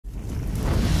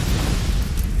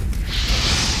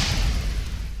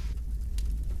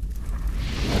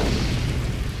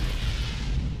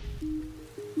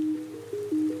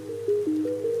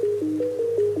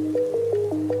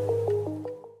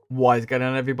What is going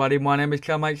on, everybody? My name is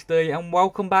ChadderManHD and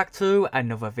welcome back to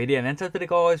another video. And today,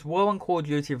 guys, we're on Call of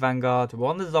Duty Vanguard. We're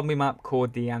on the zombie map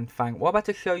called the Anfang. What I'm about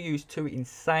to show you is two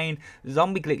insane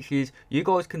zombie glitches you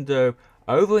guys can do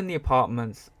over in the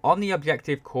apartments on the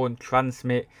objective called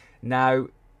Transmit. Now,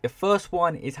 the first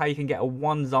one is how you can get a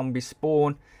one zombie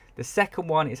spawn. The second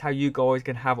one is how you guys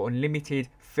can have unlimited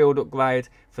field upgrade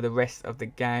for the rest of the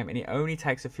game, and it only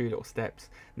takes a few little steps.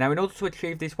 Now, in order to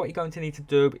achieve this, what you're going to need to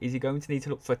do is you're going to need to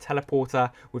look for a teleporter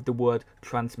with the word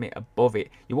transmit above it.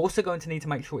 You're also going to need to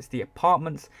make sure it's the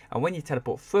apartments, and when you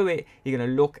teleport through it, you're going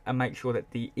to look and make sure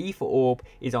that the ether orb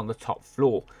is on the top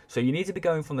floor. So you need to be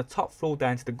going from the top floor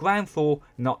down to the ground floor,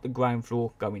 not the ground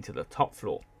floor going to the top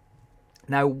floor.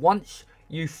 Now, once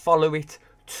you follow it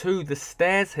to the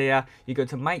stairs here, you're going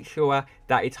to make sure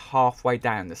that it's halfway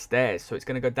down the stairs. So it's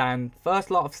going to go down first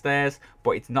lot of stairs,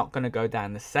 but it's not going to go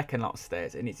down the second lot of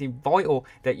stairs, and it's vital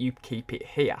that you keep it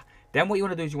here. Then what you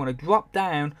want to do is you want to drop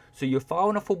down so you're far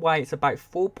enough away, it's about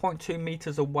 4.2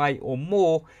 meters away or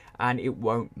more, and it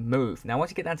won't move. Now,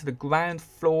 once you get down to the ground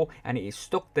floor and it is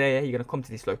stuck there, you're going to come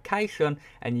to this location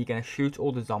and you're going to shoot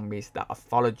all the zombies that have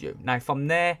followed you. Now, from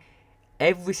there,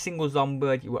 every single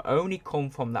zombie, you will only come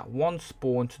from that one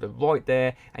spawn to the right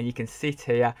there, and you can sit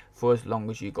here for as long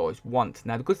as you guys want.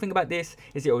 Now, the good thing about this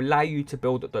is it will allow you to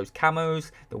build up those camos,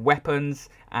 the weapons,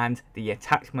 and the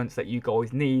attachments that you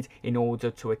guys need in order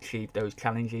to achieve those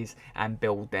challenges and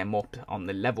build them up on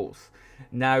the levels.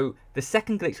 Now, the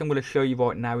second glitch I'm going to show you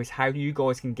right now is how you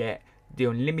guys can get the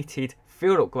unlimited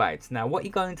field upgrades. Now, what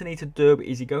you're going to need to do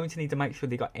is you're going to need to make sure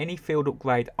they got any field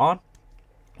upgrade on.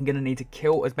 You're going to need to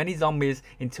kill as many zombies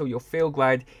until your field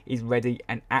grade is ready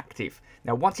and active.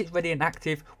 Now, once it's ready and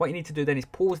active, what you need to do then is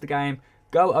pause the game,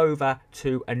 go over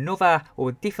to another or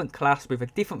a different class with a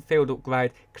different field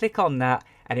upgrade, click on that,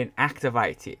 and then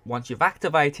activate it. Once you've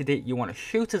activated it, you want to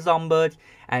shoot a zombie,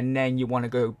 and then you want to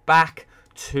go back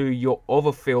to your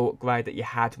other field upgrade that you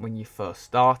had when you first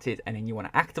started, and then you want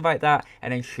to activate that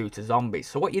and then shoot a zombie.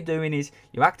 So what you're doing is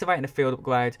you're activating a field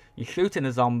upgrade, you're shooting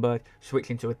a zombie,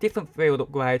 switching to a different field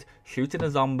upgrade, shooting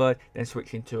a zombie, then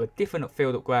switching to a different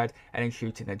field upgrade, and then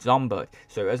shooting a zombie.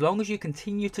 So as long as you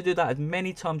continue to do that as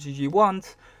many times as you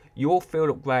want, your field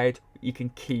upgrade, you can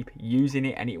keep using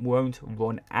it and it won't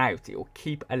run out. It will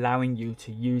keep allowing you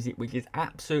to use it, which is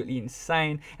absolutely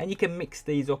insane, and you can mix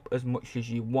these up as much as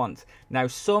you want. Now,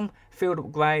 some field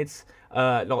upgrades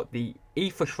like the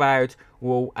ether shroud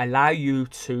will allow you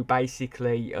to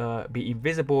basically be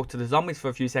invisible to the zombies for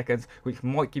a few seconds, which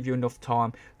might give you enough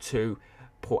time to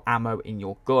put ammo in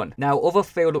your gun. Now, other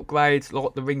field upgrades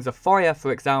like the rings of fire,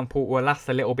 for example, will last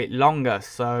a little bit longer.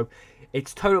 So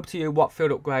it's totally up to you what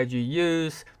field upgrade you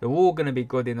use. They're all going to be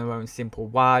good in their own simple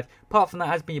way. Apart from that,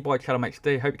 has been your boy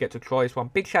ChadderManHD. Hope you get to try this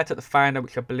one. Big shout out to the founder,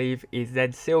 which I believe is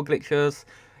ENJOY Glitches.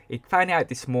 He found it out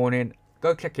this morning.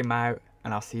 Go check him out,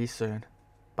 and I'll see you soon.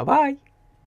 Bye bye.